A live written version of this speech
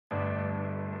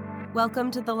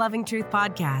Welcome to the Loving Truth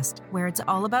Podcast, where it's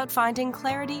all about finding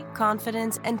clarity,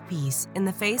 confidence, and peace in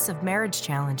the face of marriage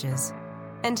challenges.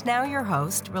 And now your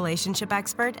host, relationship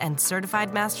expert, and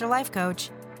certified master life coach,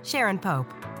 Sharon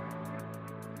Pope.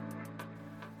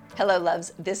 Hello,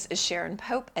 loves. This is Sharon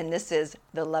Pope, and this is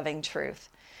The Loving Truth.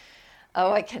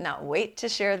 Oh, I cannot wait to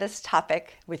share this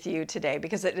topic with you today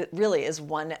because it really is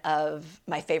one of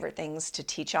my favorite things to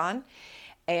teach on.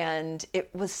 And it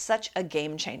was such a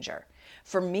game changer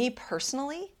for me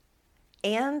personally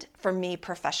and for me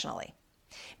professionally.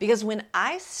 Because when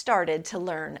I started to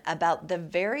learn about the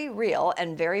very real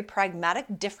and very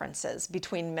pragmatic differences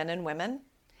between men and women,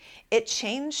 it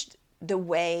changed the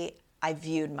way I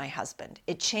viewed my husband.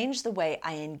 It changed the way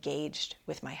I engaged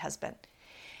with my husband.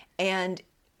 And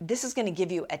this is going to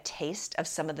give you a taste of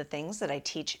some of the things that I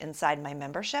teach inside my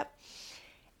membership.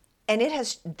 And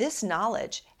this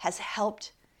knowledge has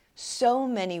helped so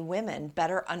many women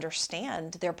better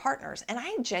understand their partners. And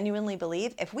I genuinely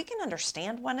believe if we can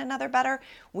understand one another better,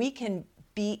 we can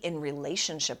be in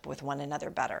relationship with one another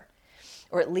better,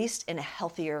 or at least in a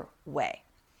healthier way.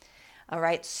 All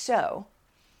right, so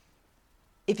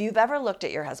if you've ever looked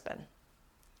at your husband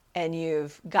and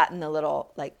you've gotten the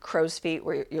little like crow's feet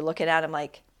where you're looking at him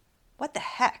like, what the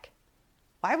heck?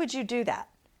 Why would you do that?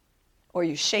 Or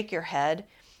you shake your head,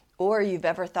 or you've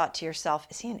ever thought to yourself,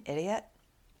 is he an idiot?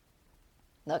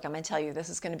 Look, I'm going to tell you, this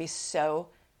is going to be so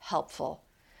helpful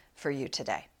for you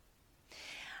today.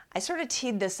 I sort of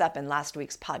teed this up in last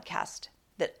week's podcast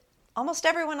that almost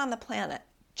everyone on the planet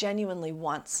genuinely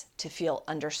wants to feel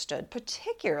understood,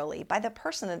 particularly by the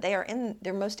person that they are in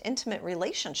their most intimate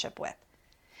relationship with.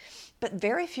 But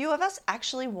very few of us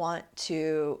actually want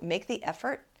to make the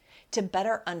effort to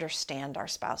better understand our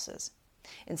spouses.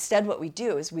 Instead, what we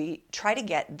do is we try to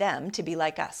get them to be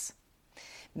like us.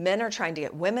 Men are trying to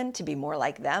get women to be more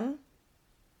like them.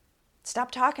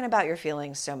 Stop talking about your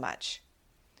feelings so much.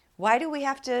 Why do we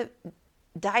have to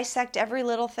dissect every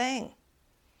little thing?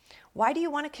 Why do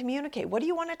you want to communicate? What do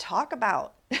you want to talk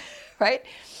about? Right?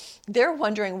 They're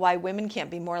wondering why women can't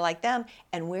be more like them,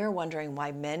 and we're wondering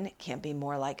why men can't be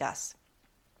more like us.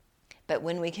 But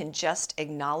when we can just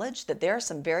acknowledge that there are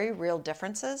some very real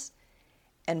differences,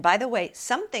 and by the way,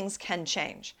 some things can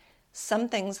change, some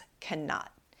things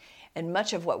cannot. And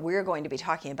much of what we're going to be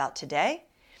talking about today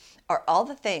are all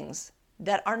the things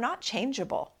that are not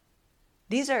changeable.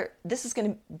 This is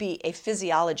going to be a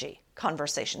physiology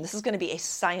conversation. This is going to be a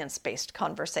science-based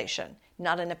conversation,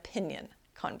 not an opinion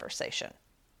conversation,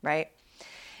 right?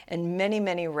 And many,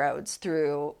 many roads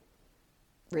through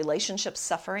relationship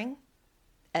suffering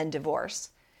and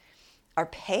divorce are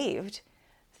paved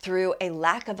through a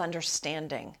lack of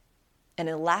understanding and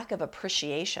a lack of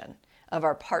appreciation of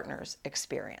our partner's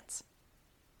experience.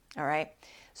 All right.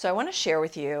 So I want to share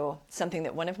with you something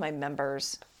that one of my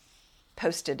members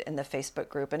posted in the Facebook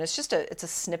group. And it's a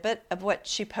snippet of what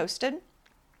she posted.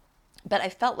 But I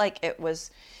felt like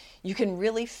you can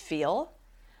really feel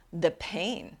the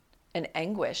pain and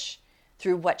anguish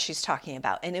through what she's talking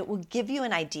about. And it will give you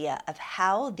an idea of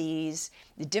how these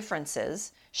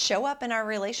differences show up in our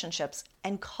relationships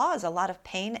and cause a lot of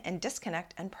pain and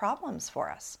disconnect and problems for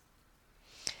us.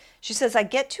 She says, I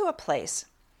get to a place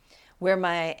where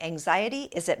my anxiety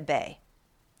is at bay.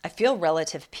 I feel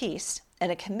relative peace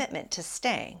and a commitment to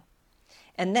staying.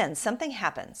 And then something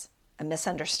happens, a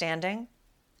misunderstanding,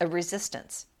 a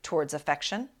resistance towards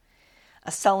affection,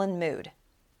 a sullen mood,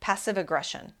 passive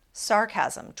aggression,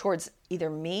 sarcasm towards either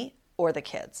me or the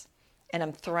kids, and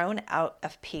I'm thrown out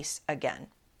of peace again.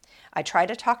 I try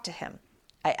to talk to him.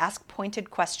 I ask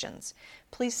pointed questions.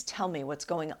 Please tell me what's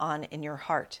going on in your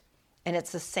heart. And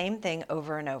it's the same thing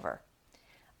over and over.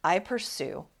 I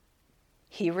pursue,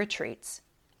 he retreats,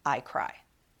 I cry.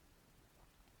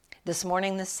 This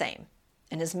morning the same,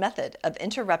 and his method of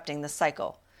interrupting the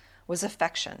cycle was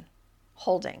affection,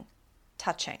 holding,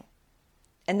 touching.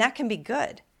 And that can be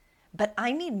good, but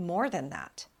I need more than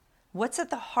that. What's at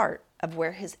the heart of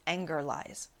where his anger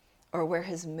lies or where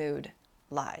his mood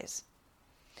lies?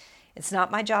 It's not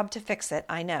my job to fix it,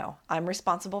 I know. I'm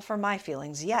responsible for my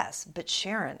feelings, yes, but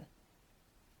Sharon,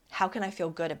 how can I feel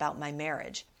good about my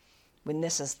marriage when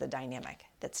this is the dynamic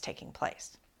that's taking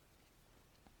place?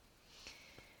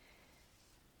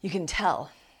 You can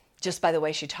tell just by the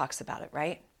way she talks about it,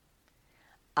 right?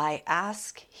 I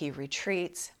ask, he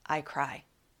retreats, I cry.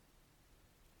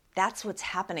 That's what's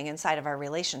happening inside of our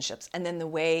relationships. And then the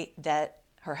way that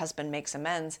her husband makes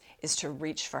amends is to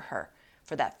reach for her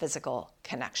for that physical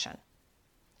connection.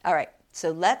 All right,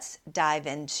 so let's dive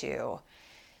into,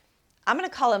 I'm going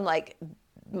to call him like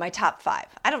my top 5.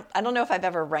 I don't know if I've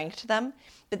ever ranked them,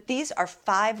 but these are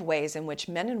 5 ways in which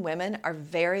men and women are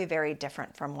very, very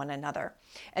different from one another.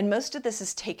 And most of this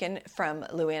is taken from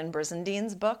Louann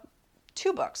Brisendine's book,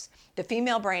 2 books, The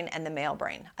Female Brain and The Male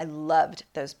Brain. I loved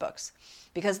those books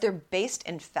because they're based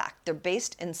in fact, they're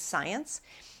based in science,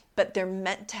 but they're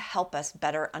meant to help us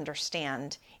better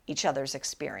understand each other's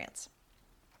experience.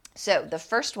 So the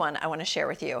first one I want to share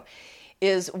with you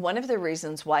is one of the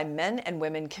reasons why men and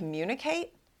women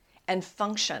communicate and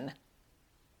function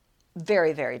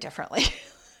very, very differently.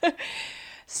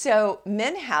 So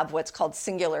men have what's called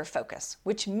singular focus,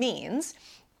 which means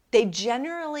they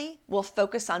generally will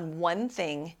focus on one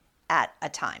thing at a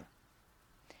time.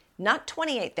 Not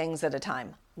 28 things at a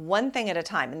time, one thing at a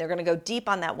time. And they're going to go deep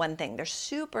on that one thing. They're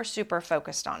super, super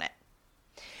focused on it.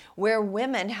 Where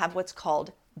women have what's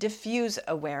called diffuse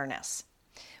awareness.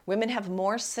 Women have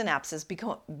more synapses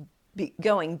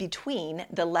going between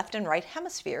the left and right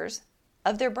hemispheres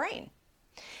of their brain.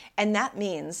 And that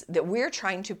means that we're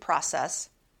trying to process,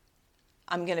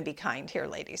 I'm going to be kind here,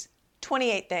 ladies,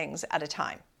 28 things at a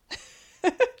time.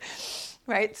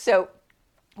 Right? So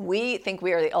we think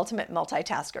we are the ultimate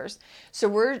multitaskers. So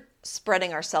we're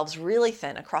spreading ourselves really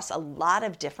thin across a lot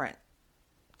of different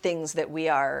things that we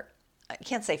are, I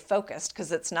can't say focused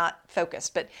because it's not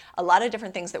focused, but a lot of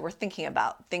different things that we're thinking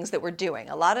about, things that we're doing,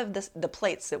 a lot of the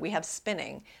plates that we have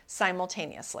spinning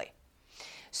simultaneously.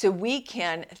 So we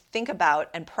can think about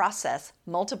and process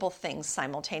multiple things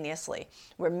simultaneously,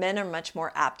 where men are much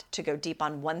more apt to go deep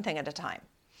on one thing at a time.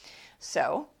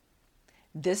 So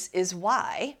this is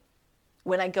why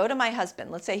when I go to my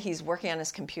husband, let's say he's working on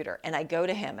his computer, and I go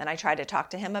to him and I try to talk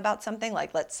to him about something,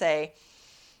 like let's say,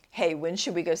 hey, when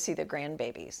should we go see the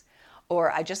grandbabies?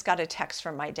 Or I just got a text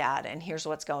from my dad and here's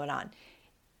what's going on.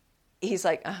 He's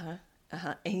like,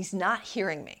 and he's not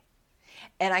hearing me.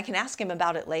 And I can ask him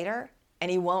about it later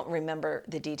and he won't remember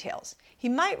the details. He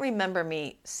might remember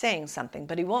me saying something,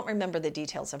 but he won't remember the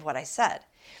details of what I said.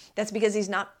 That's because he's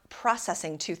not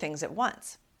processing 2 things at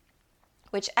once,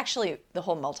 which actually the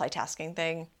whole multitasking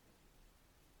thing,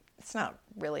 it's not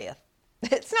really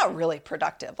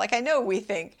productive. Like I know we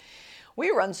think we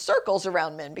run circles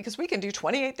around men because we can do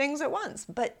 28 things at once,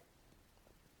 but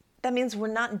that means we're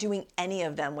not doing any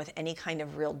of them with any kind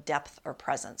of real depth or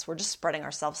presence. We're just spreading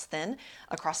ourselves thin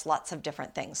across lots of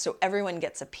different things. So everyone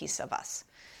gets a piece of us,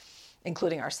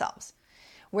 including ourselves.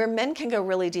 Where men can go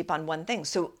really deep on one thing.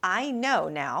 So I know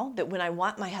now that when I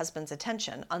want my husband's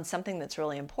attention on something that's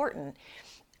really important,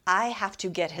 I have to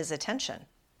get his attention.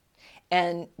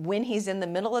 And when he's in the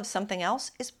middle of something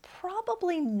else is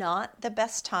probably not the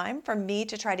best time for me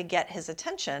to try to get his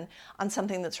attention on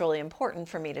something that's really important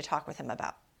for me to talk with him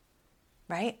about,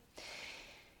 right?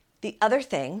 The other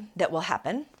thing that will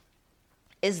happen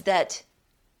is that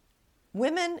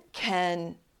women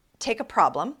can take a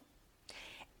problem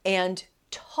and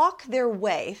talk their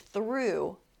way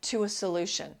through to a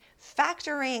solution,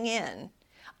 factoring in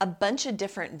a bunch of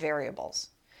different variables.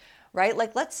 Right?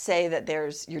 Like let's say that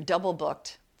you're double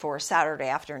booked for Saturday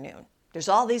afternoon. There's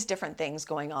all these different things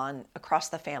going on across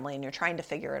the family and you're trying to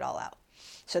figure it all out.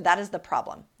 So that is the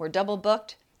problem. We're double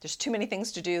booked. There's too many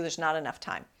things to do. There's not enough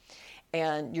time.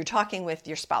 And you're talking with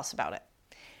your spouse about it.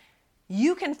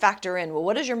 You can factor in, well,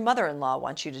 what does your mother-in-law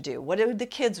want you to do? What do the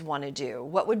kids want to do?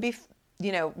 What would be,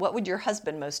 what would your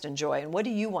husband most enjoy? And what do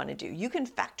you want to do? You can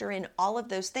factor in all of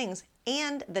those things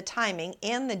and the timing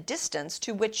and the distance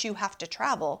to which you have to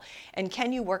travel. And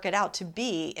can you work it out to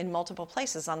be in multiple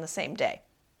places on the same day?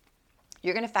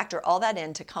 You're going to factor all that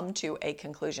in to come to a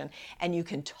conclusion, and you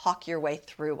can talk your way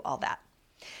through all that.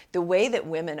 The way that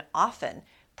women often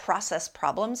process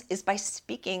problems is by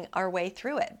speaking our way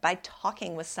through it, by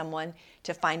talking with someone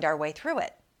to find our way through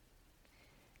it.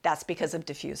 That's because of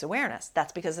diffuse awareness.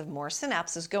 That's because of more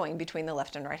synapses going between the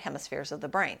left and right hemispheres of the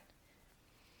brain.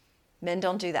 Men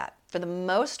don't do that. For the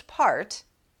most part,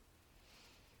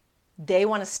 they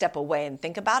want to step away and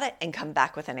think about it and come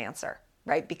back with an answer,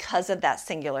 right? Because of that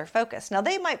singular focus. Now,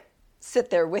 they might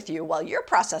sit there with you while you're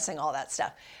processing all that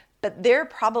stuff, but they're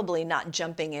probably not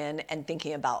jumping in and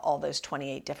thinking about all those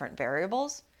 28 different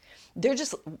variables. They're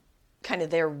just kind of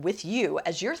there with you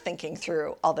as you're thinking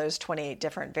through all those 28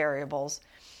 different variables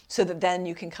so that then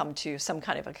you can come to some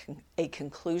kind of a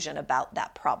conclusion about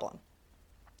that problem.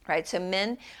 Right? So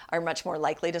men are much more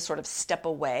likely to sort of step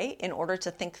away in order to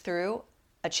think through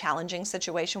a challenging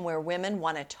situation, where women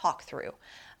want to talk through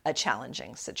a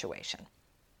challenging situation.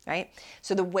 Right?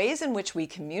 So the ways in which we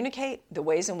communicate, the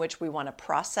ways in which we want to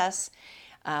process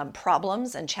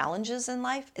problems and challenges in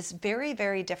life is very,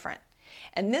 very different.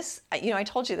 And this, I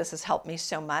told you this has helped me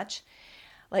so much.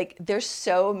 Like there's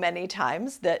so many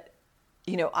times that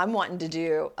I'm wanting to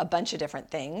do a bunch of different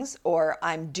things, or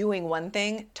I'm doing one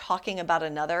thing, talking about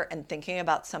another, and thinking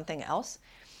about something else.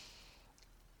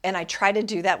 And I try to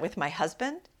do that with my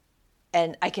husband,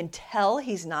 and I can tell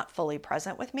he's not fully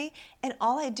present with me. And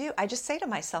all I do, I just say to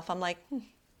myself, I'm like,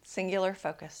 singular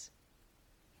focus.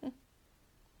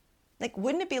 Like,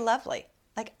 wouldn't it be lovely?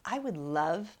 Like, I would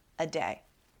love a day,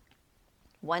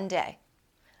 one day,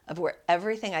 of where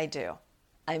everything I do,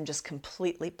 I'm just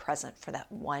completely present for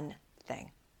that one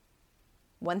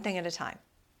thing at a time.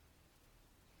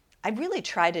 I really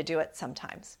try to do it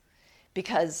sometimes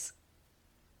because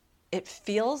it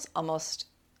feels almost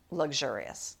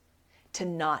luxurious to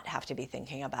not have to be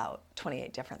thinking about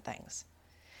 28 different things.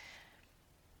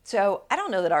 So I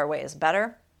don't know that our way is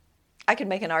better. I could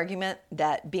make an argument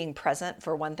that being present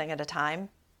for one thing at a time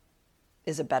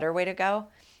is a better way to go.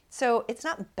 So it's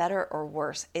not better or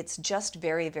worse. It's just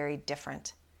very, very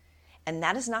different. And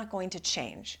that is not going to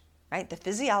change, right? The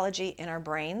physiology in our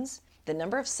brains, the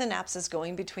number of synapses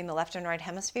going between the left and right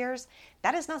hemispheres,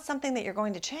 that is not something that you're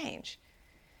going to change.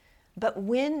 But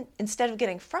when, instead of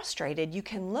getting frustrated, you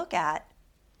can look at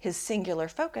his singular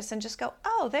focus and just go,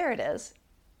 oh, there it is.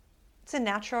 It's a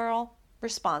natural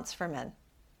response for men.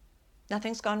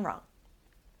 Nothing's gone wrong.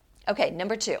 Okay,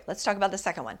 number 2, let's talk about the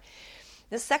second one.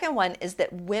 The second one is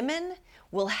that women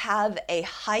will have a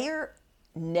higher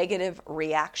negative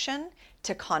reaction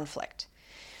to conflict.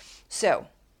 So,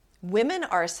 women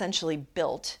are essentially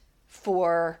built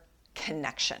for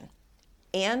connection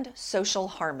and social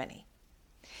harmony.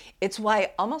 It's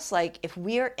why almost like if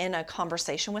we are in a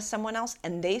conversation with someone else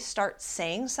and they start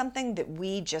saying something that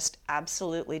we just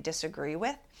absolutely disagree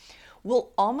with,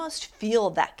 we'll almost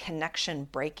feel that connection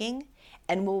breaking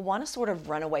and we'll want to sort of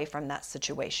run away from that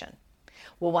situation.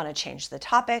 We'll want to change the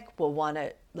topic. We'll want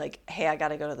to hey, I got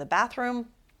to go to the bathroom,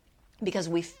 because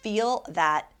we feel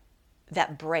that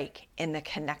break in the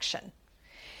connection.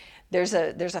 There's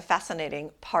a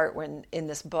fascinating part when in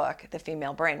this book, The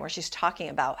Female Brain, where she's talking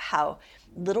about how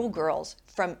little girls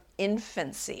from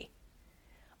infancy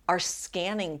are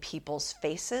scanning people's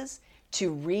faces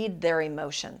to read their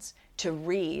emotions, to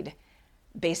read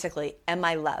basically, am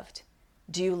I loved?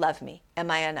 Do you love me?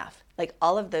 Am I enough? Like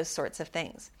all of those sorts of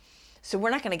things. So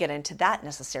we're not going to get into that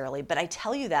necessarily, but I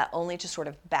tell you that only to sort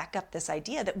of back up this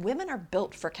idea that women are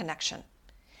built for connection.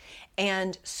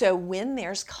 And so when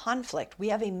there's conflict, we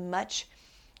have a much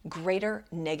greater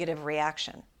negative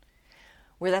reaction,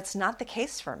 where that's not the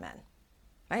case for men,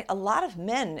 right? A lot of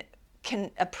men can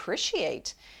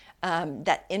appreciate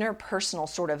that interpersonal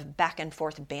sort of back and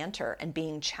forth banter and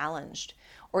being challenged,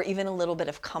 or even a little bit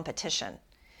of competition,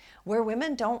 where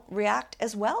women don't react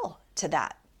as well to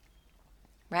that.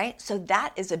 Right? So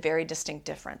that is a very distinct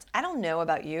difference. I don't know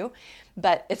about you,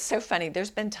 but it's so funny.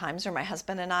 There's been times where my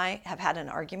husband and I have had an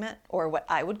argument, or what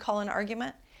I would call an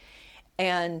argument.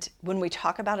 And when we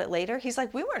talk about it later, he's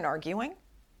like, we weren't arguing.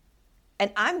 And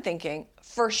I'm thinking,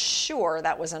 for sure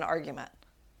that was an argument.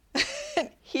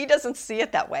 He doesn't see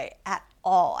it that way at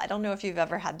all. I don't know if you've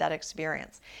ever had that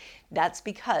experience. That's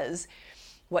because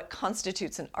what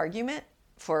constitutes an argument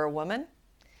for a woman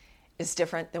is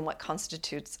different than what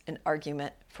constitutes an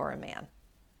argument for a man.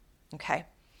 Okay?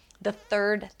 The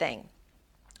third thing,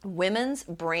 women's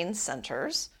brain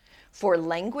centers for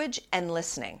language and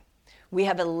listening. We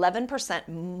have 11%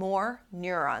 more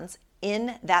neurons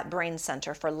in that brain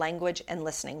center for language and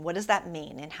listening. What does that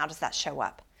mean, and how does that show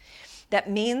up? That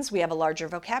means we have a larger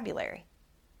vocabulary.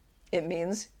 It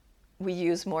means we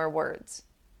use more words.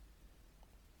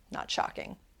 Not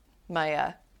shocking.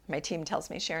 My team tells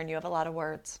me, Sharon, you have a lot of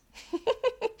words.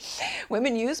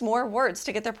 Women use more words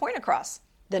to get their point across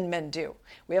than men do.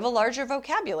 We have a larger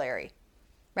vocabulary,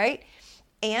 right?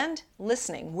 And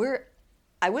listening.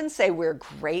 I wouldn't say we're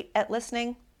great at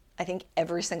listening. I think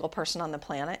every single person on the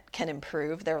planet can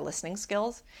improve their listening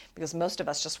skills, because most of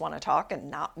us just want to talk and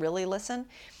not really listen.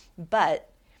 But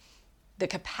the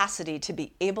capacity to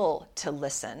be able to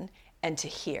listen and to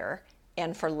hear,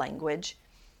 and for language,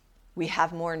 we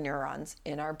have more neurons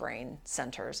in our brain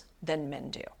centers than men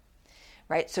do,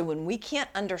 right? So when we can't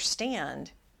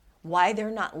understand why they're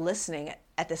not listening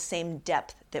at the same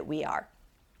depth that we are,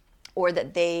 or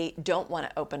that they don't want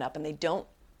to open up and they don't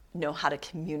know how to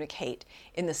communicate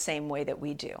in the same way that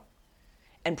we do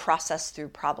and process through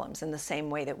problems in the same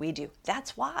way that we do,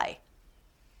 that's why.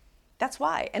 That's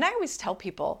why. And I always tell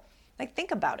people,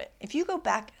 think about it. If you go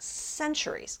back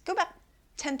centuries, go back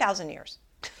 10,000 years,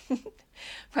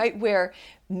 right, where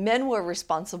men were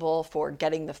responsible for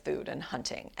getting the food and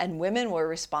hunting, and women were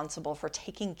responsible for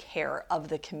taking care of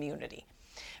the community,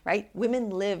 right?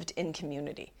 Women lived in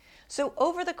community. So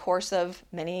over the course of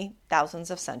many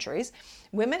thousands of centuries,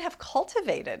 women have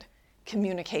cultivated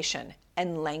communication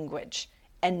and language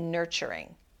and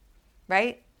nurturing,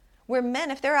 right? Where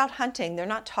men, if they're out hunting, they're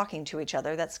not talking to each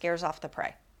other. That scares off the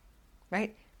prey,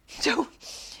 right?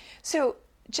 So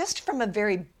just from a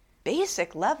very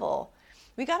basic level,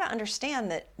 we got to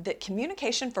understand that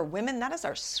communication for women, that is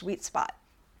our sweet spot.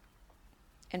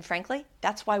 And frankly,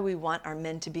 that's why we want our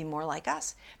men to be more like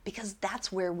us, because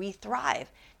that's where we thrive.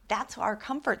 That's our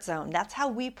comfort zone. That's how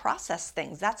we process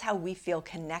things. That's how we feel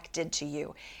connected to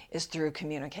you, is through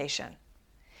communication.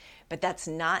 But that's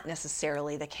not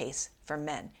necessarily the case for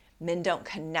men. Men don't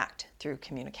connect through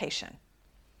communication.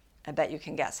 I bet you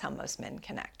can guess how most men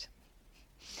connect.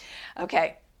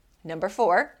 Okay, number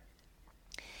 4,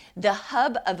 the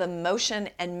hub of emotion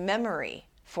and memory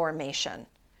formation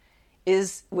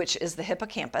which is the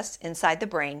hippocampus inside the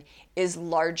brain, is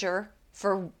larger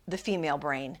for the female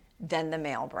brain than the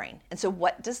male brain. And so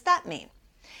what does that mean?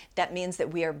 That means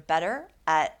that we are better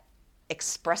at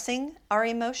expressing our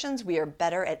emotions. We are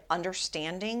better at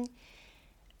understanding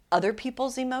other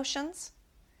people's emotions.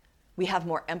 We have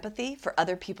more empathy for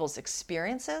other people's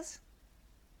experiences.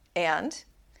 And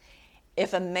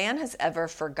if a man has ever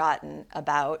forgotten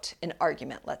about an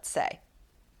argument, let's say,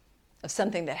 of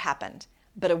something that happened,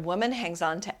 but a woman hangs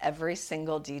on to every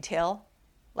single detail,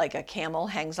 like a camel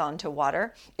hangs on to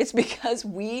water, it's because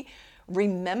we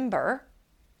remember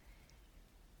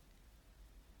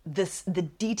the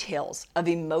details of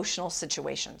emotional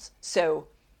situations. So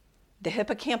the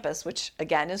hippocampus, which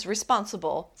again is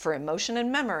responsible for emotion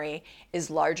and memory, is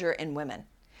larger in women.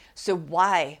 So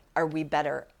why are we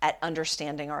better at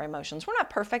understanding our emotions? We're not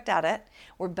perfect at it.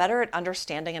 We're better at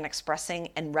understanding and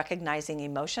expressing and recognizing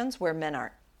emotions where men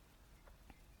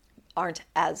aren't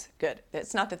as good.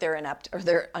 It's not that they're inept or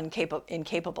they're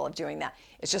incapable of doing that.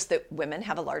 It's just that women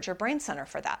have a larger brain center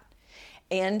for that.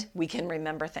 And we can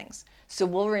remember things. So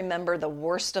we'll remember the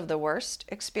worst of the worst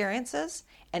experiences,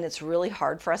 and it's really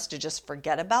hard for us to just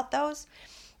forget about those.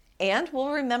 And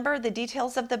we'll remember the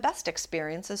details of the best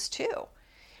experiences too.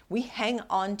 We hang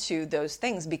on to those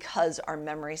things because our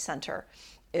memory center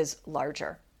is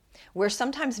larger. Where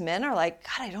sometimes men are like,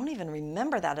 God, I don't even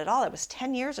remember that at all. It was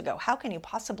 10 years ago. How can you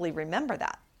possibly remember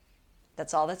that?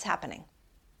 That's all that's happening.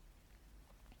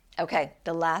 Okay,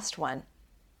 the last one,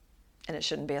 and it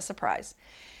shouldn't be a surprise.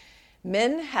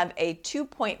 Men have a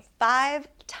 2.5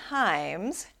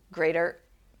 times greater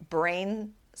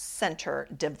brain center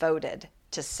devoted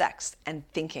to sex and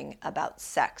thinking about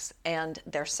sex and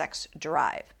their sex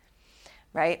drive,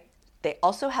 right? They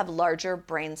also have larger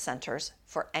brain centers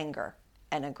for anger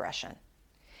and aggression.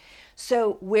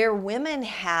 So where women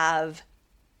have,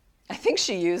 I think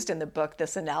she used in the book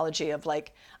this analogy of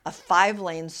like a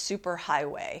 5-lane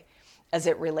superhighway as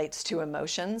it relates to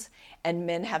emotions, and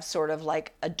men have sort of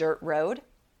like a dirt road.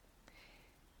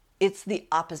 It's the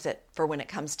opposite for when it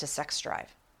comes to sex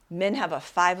drive. Men have a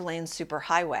 5-lane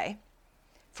superhighway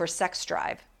for sex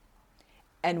drive,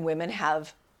 and women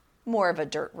have more of a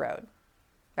dirt road,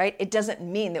 right? It doesn't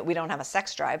mean that we don't have a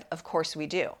sex drive. Of course we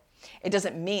do. It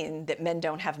doesn't mean that men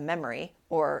don't have memory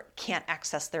or can't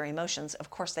access their emotions. Of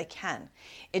course they can.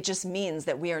 It just means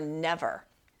that we are never,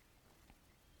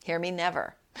 hear me,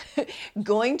 never,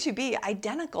 going to be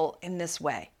identical in this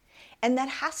way. And that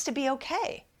has to be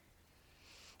okay,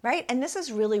 right? And this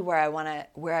is really where I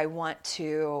want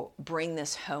to bring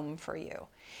this home for you,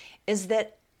 is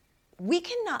that we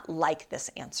cannot like this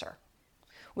answer.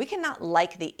 We cannot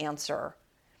like the answer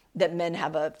that men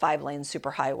have a 5-lane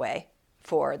superhighway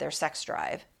for their sex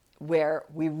drive, where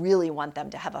we really want them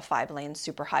to have a 5-lane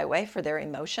superhighway for their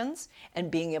emotions and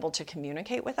being able to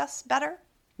communicate with us better.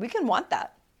 We can want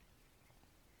that.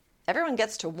 Everyone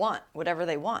gets to want whatever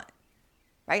they want,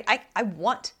 right? I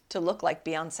want to look like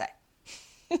Beyonce.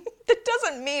 That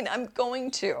doesn't mean I'm going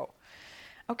to,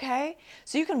 okay?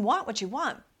 So you can want what you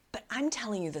want, but I'm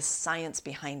telling you the science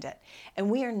behind it. And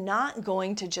we are not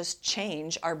going to just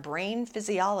change our brain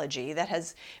physiology that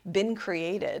has been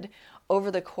created over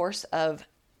the course of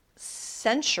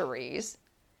centuries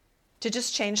to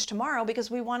just change tomorrow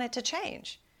because we want it to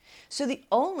change. So the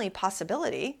only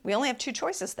possibility, we only have 2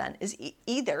 choices then, is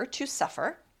either to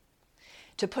suffer,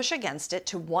 to push against it,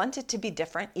 to want it to be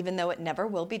different, even though it never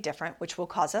will be different, which will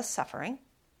cause us suffering,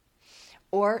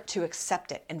 or to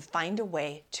accept it and find a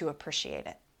way to appreciate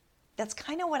it. That's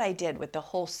kind of what I did with the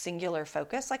whole singular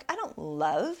focus. Like, I don't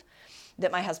love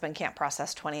that my husband can't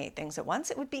process 28 things at once.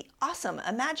 It would be awesome.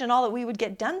 Imagine all that we would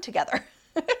get done together.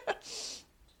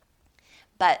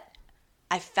 But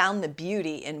I found the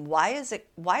beauty in why is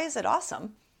it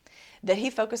awesome that he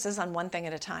focuses on one thing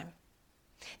at a time,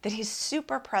 that he's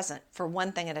super present for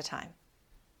one thing at a time.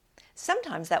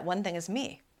 Sometimes that one thing is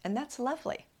me, and that's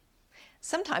lovely.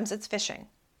 Sometimes it's fishing.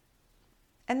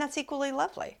 And that's equally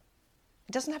lovely.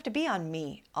 It doesn't have to be on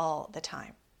me all the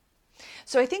time.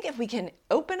 So I think if we can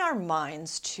open our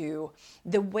minds to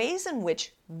the ways in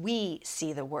which we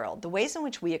see the world, the ways in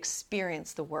which we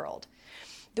experience the world,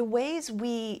 the ways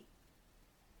we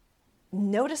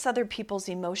notice other people's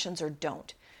emotions or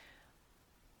don't,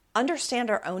 understand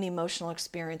our own emotional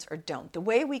experience or don't, the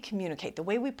way we communicate, the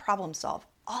way we problem solve,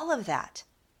 all of that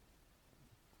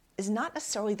is not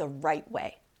necessarily the right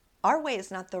way. Our way is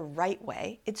not the right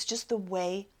way. It's just the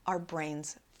way our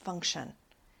brains function.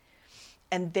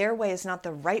 And their way is not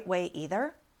the right way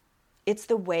either. It's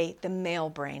the way the male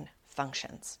brain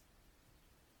functions,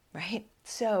 right?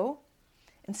 So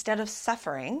instead of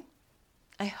suffering,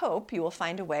 I hope you will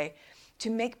find a way to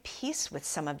make peace with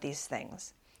some of these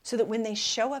things so that when they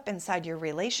show up inside your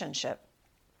relationship,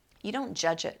 you don't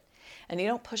judge it and you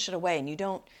don't push it away and you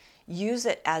don't use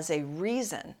it as a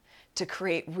reason to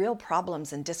create real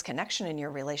problems and disconnection in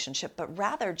your relationship, but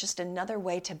rather just another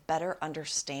way to better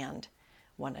understand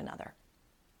one another.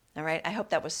 All right, I hope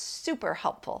that was super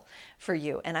helpful for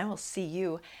you, and I will see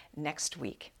you next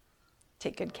week.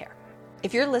 Take good care.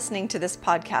 If you're listening to this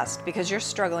podcast because you're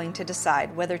struggling to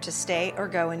decide whether to stay or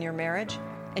go in your marriage,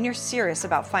 and you're serious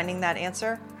about finding that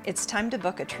answer, it's time to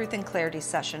book a Truth and Clarity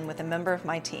session with a member of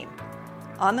my team.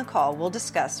 On the call, we'll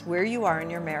discuss where you are in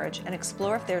your marriage and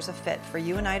explore if there's a fit for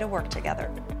you and I to work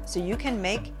together so you can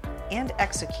make and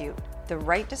execute the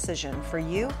right decision for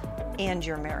you and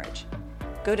your marriage.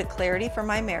 Go to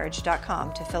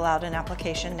clarityformymarriage.com to fill out an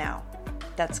application now.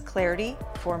 That's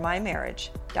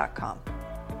clarityformymarriage.com.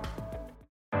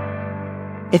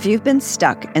 If you've been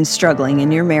stuck and struggling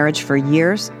in your marriage for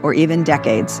years or even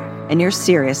decades, and you're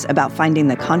serious about finding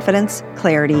the confidence,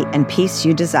 clarity, and peace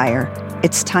you desire,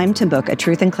 it's time to book a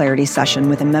Truth and Clarity session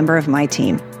with a member of my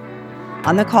team.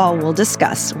 On the call, we'll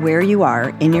discuss where you are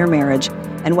in your marriage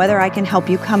and whether I can help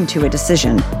you come to a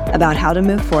decision about how to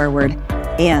move forward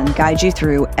and guide you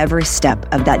through every step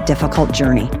of that difficult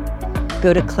journey.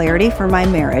 Go to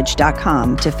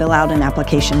clarityformymarriage.com to fill out an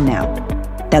application now.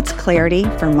 That's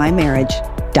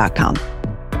clarityformymarriage.com.